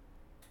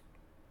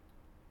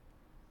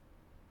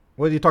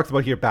what he talks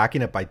about here,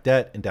 backing it by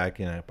debt and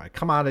backing it by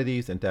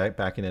commodities and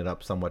backing it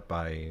up somewhat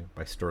by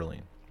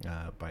sterling,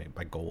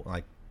 by gold,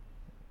 like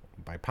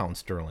by pound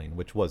sterling,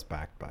 which was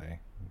backed by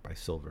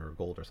silver or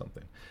gold or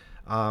something.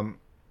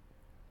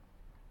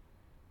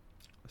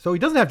 So he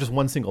doesn't have just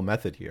one single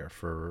method here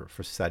for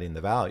setting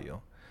the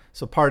value.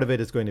 So part of it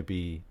is going to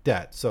be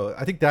debt. So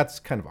I think that's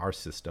kind of our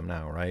system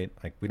now, right?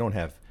 Like we don't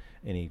have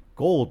any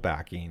gold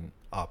backing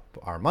up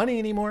our money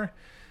anymore,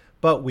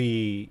 but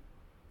we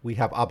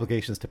have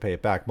obligations to pay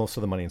it back. Most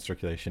of the money in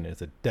circulation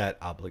is a debt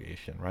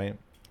obligation, right?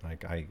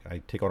 Like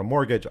I take out a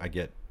mortgage, I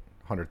get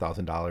 $100,000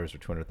 or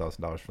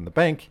 $200,000 from the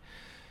bank,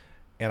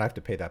 and I have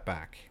to pay that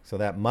back. So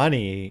that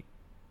money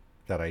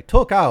that I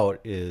took out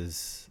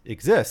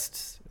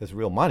exists as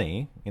real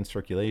money in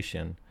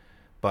circulation,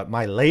 but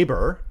my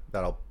labor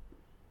that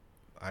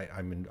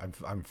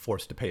I'm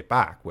forced to pay it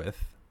back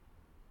with,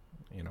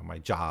 my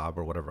job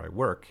or whatever I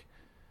work,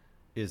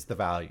 is the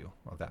value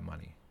of that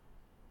money.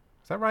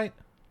 Is that right?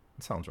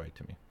 It sounds right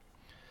to me.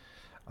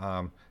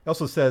 It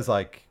also says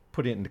like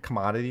put it into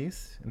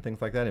commodities and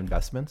things like that,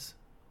 investments.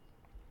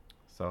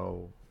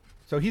 So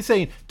he's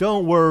saying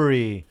don't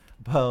worry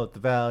about the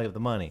value of the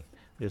money.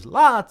 There's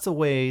lots of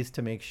ways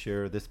to make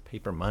sure this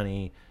paper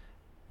money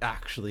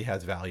actually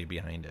has value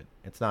behind it.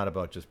 It's not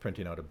about just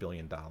printing out $1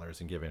 billion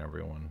and giving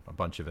everyone a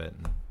bunch of it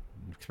and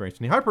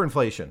experiencing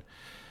hyperinflation.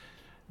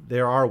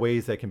 There are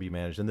ways that can be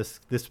managed, and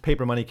this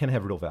paper money can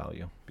have real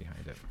value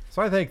behind it.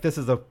 So I think this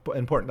is an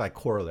important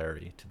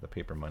corollary to the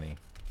paper money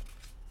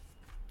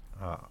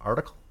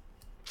article.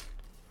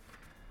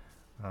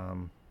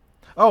 And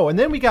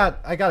then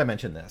I got to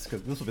mention this,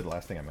 because this will be the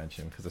last thing I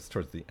mention, because it's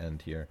towards the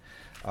end here.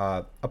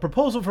 A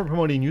proposal for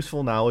promoting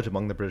useful knowledge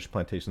among the British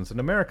plantations in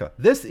America.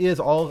 This is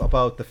all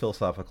about the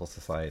Philosophical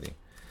Society.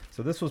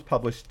 So this was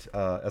published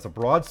as a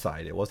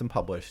broadside. It wasn't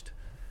published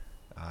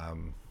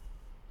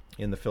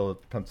in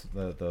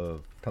the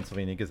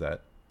Pennsylvania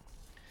Gazette.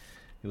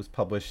 It was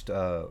published,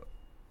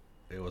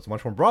 it was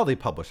much more broadly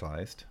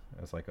publicized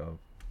as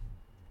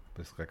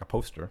basically like a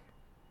poster.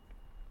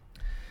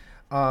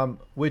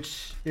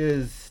 Which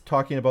is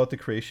talking about the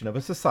creation of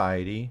a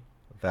society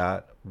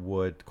that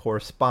would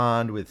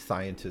correspond with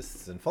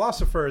scientists and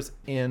philosophers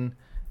in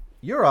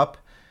Europe.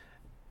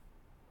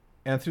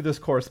 And through this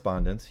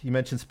correspondence, he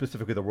mentioned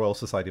specifically the Royal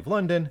Society of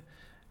London,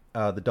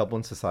 the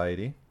Dublin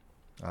Society.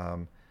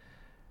 And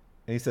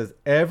he says,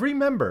 every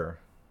member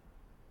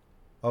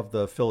of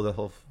the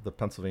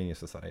Pennsylvania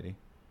Society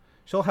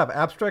shall have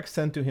abstracts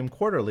sent to him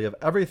quarterly of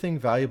everything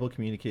valuable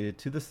communicated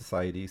to the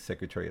Society's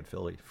Secretary at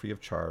Philly, free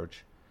of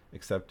charge,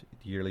 except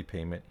yearly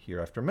payment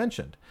hereafter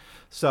mentioned.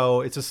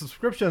 So it's a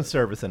subscription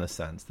service in a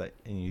sense that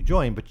you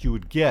join, but you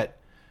would get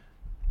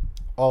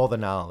all the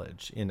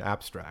knowledge in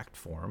abstract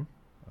form.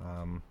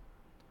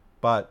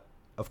 But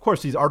of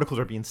course, these articles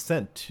are being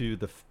sent to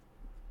the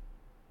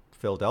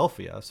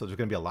Philadelphia, so there's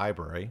going to be a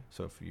library.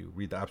 So if you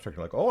read the abstract,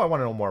 you're like, oh, I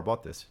want to know more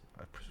about this.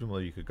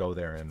 Presumably you could go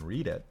there and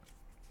read it.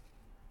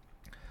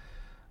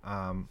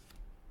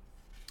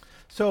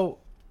 So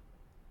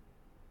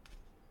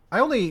I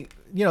only,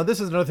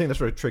 this is another thing that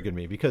sort of triggered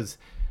me, because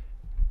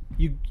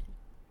you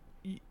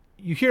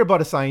hear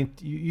about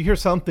you hear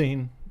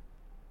something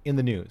in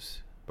the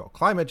news about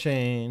climate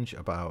change,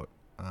 about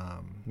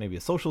maybe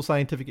a social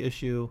scientific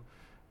issue,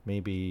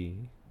 maybe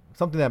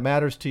something that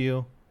matters to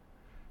you,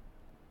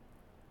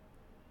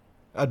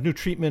 a new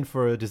treatment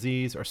for a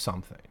disease or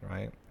something,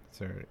 right?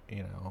 So,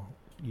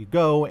 you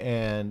go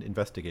and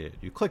investigate it.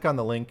 You click on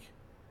the link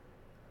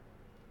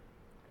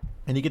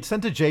and you get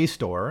sent to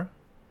JSTOR.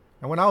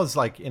 And when I was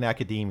in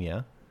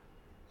academia,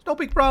 it's no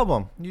big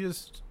problem. You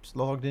just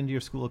logged into your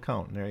school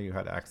account, and there you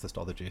had access to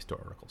all the JSTOR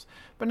articles.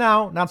 But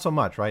now, not so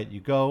much, right? You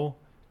go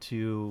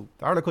to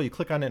the article, you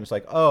click on it, and it's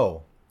like,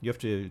 oh, you have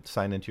to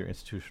sign into your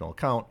institutional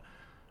account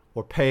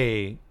or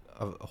pay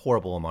a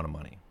horrible amount of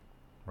money,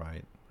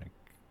 right? Like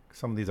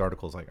some of these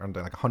articles are like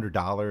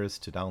 $100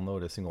 to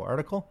download a single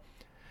article.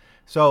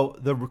 So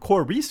the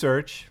core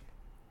research,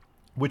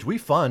 which we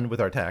fund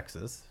with our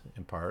taxes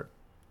in part,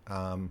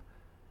 and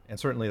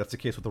certainly that's the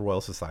case with the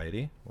Royal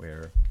Society,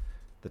 where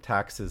the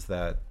taxes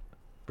that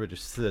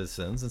British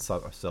citizens and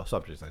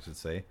subjects, I should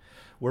say,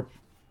 were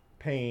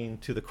paying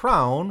to the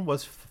Crown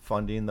was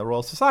funding the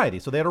Royal Society.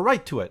 So they had a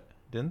right to it,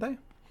 didn't they?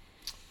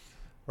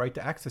 Right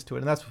to access to it.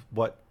 And that's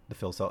what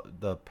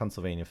the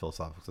Pennsylvania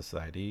Philosophical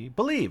Society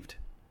believed.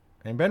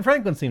 And Ben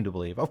Franklin seemed to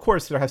believe. Of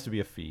course, there has to be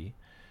a fee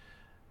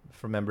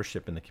for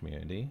membership in the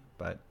community,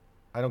 but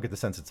I don't get the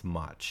sense it's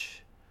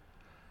much.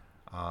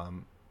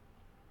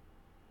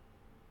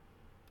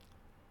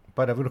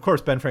 But of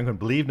course, Ben Franklin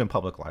believed in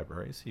public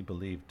libraries. He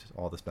believed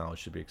all this knowledge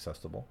should be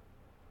accessible.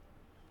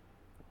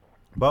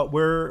 But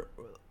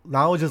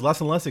knowledge is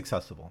less and less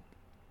accessible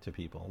to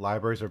people.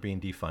 Libraries are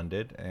being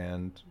defunded,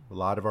 and a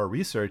lot of our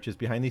research is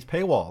behind these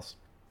paywalls.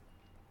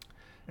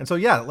 And so,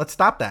 yeah, let's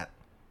stop that.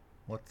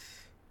 Let's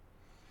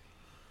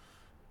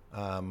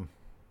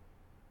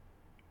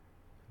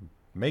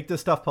make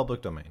this stuff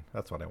public domain.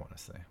 That's what I want to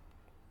say.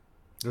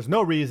 There's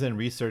no reason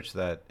research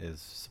that is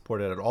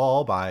supported at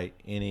all by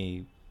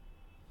any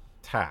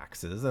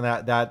taxes, and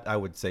that I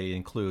would say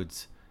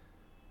includes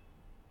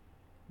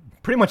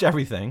pretty much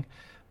everything,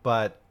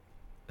 but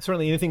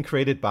certainly anything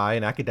created by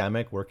an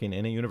academic working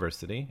in a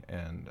university.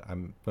 And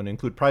I'm going to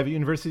include private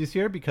universities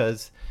here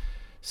because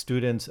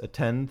students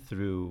attend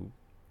through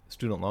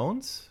student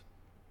loans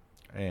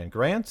and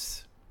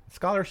grants,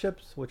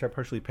 scholarships, which are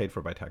partially paid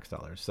for by tax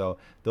dollars. So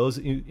those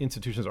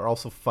institutions are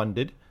also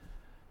funded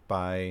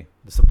by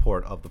the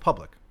support of the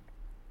public.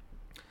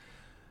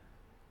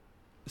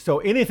 So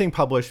anything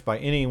published by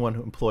anyone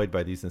employed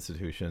by these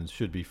institutions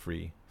should be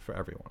free for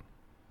everyone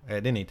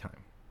at any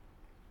time.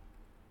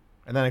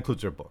 And that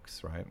includes their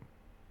books, right?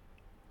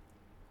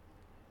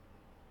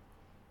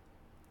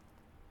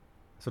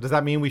 So does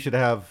that mean we should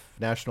have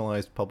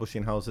nationalized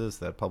publishing houses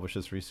that publish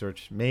this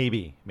research?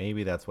 Maybe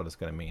that's what it's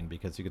going to mean,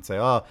 because you could say,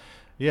 oh,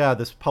 yeah,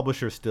 this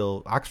publisher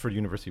still, Oxford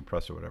University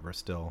Press or whatever,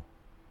 still.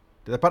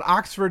 But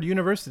Oxford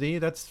University,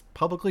 that's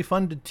publicly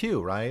funded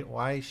too, right?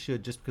 Why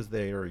should, just because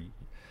they are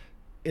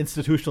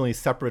institutionally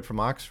separate from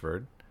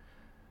Oxford,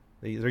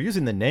 they're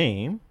using the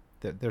name,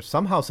 they're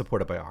somehow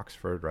supported by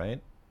Oxford,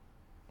 right?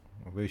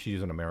 We should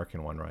use an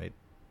American one, right?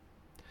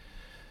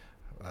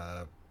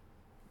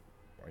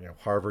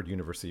 Harvard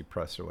University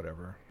Press or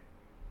whatever.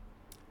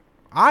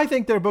 I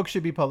think their books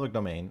should be public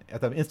domain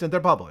at the instant they're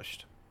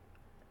published.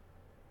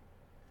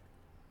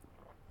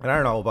 And I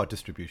don't know about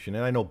distribution,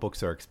 and I know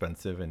books are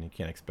expensive and you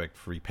can't expect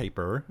free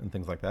paper and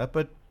things like that,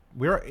 but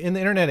we're in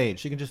the internet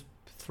age. You can just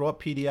throw up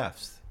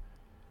PDFs.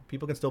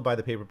 People can still buy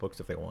the paper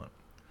books if they want.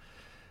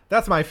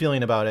 That's my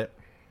feeling about it.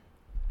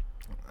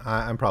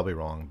 I'm probably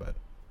wrong, but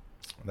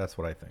that's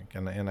what I think.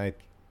 And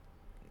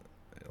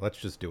let's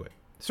just do it.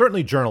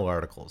 Certainly journal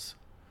articles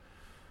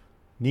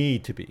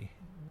need to be,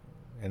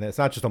 and it's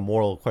not just a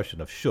moral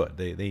question of should,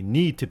 they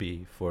need to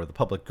be for the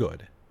public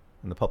good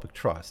and the public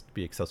trust,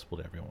 be accessible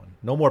to everyone.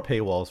 No more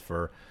paywalls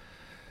for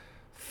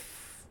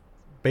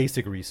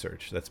basic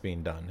research that's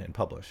being done and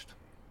published.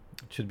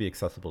 It should be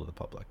accessible to the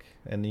public.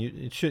 And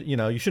you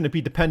shouldn't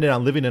be dependent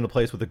on living in a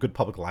place with a good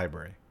public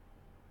library,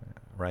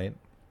 right?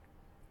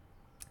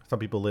 Some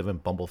people live in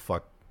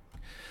bumblefuck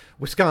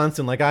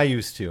Wisconsin like I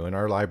used to, and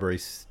our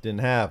libraries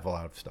didn't have a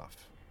lot of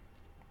stuff.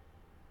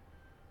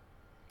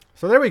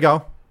 So there we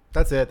go.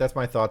 That's it. That's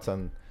my thoughts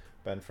on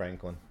Ben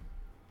Franklin.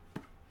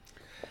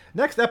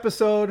 Next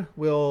episode,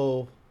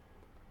 we'll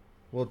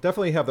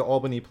definitely have the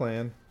Albany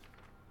Plan.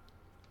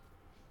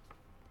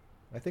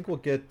 I think we'll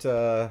get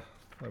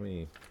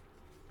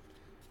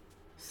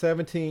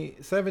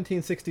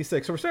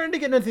 1766. So we're starting to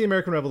get into the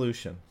American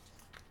Revolution.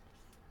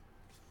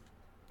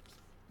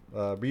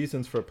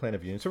 Reasons for a Plan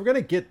of Union. So we're going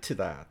to get to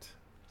that.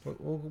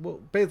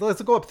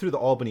 Let's go up through the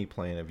Albany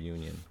Plan of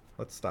Union.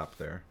 Let's stop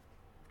there.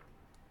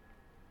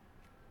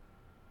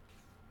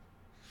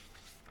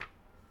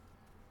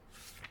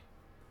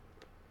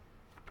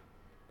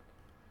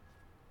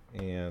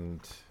 And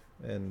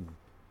then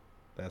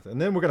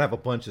we're gonna have a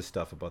bunch of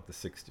stuff about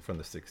from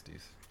the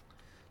 60s.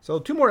 So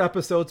 2 more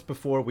episodes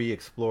before we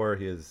explore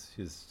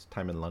his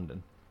time in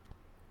London,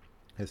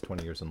 his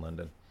 20 years in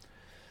London,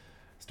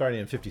 starting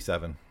in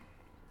 1957.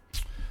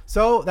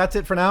 So that's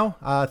it for now.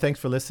 Thanks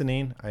for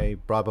listening. I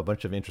brought up a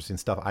bunch of interesting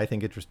stuff I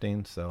think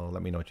interesting, so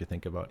let me know what you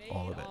think about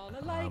all of it.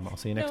 I'll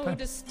see you next time. No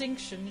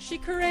distinction she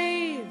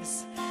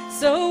craves,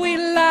 so we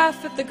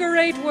laugh at the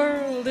great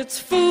world, its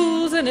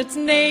fools and its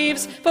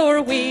knaves, for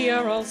we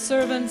are all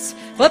servants,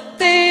 but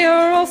they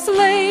are all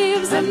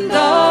slaves, and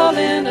all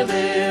in a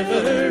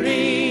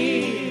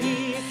livery.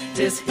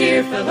 'Tis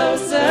here fellow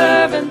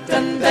servant,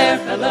 and there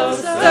fellow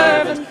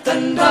servant,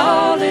 and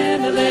all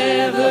in a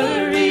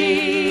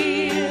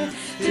livery.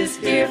 'Tis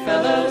here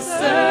fellow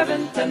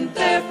servant, and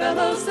there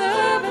fellow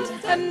servant,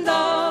 and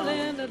all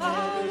in a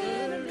livery.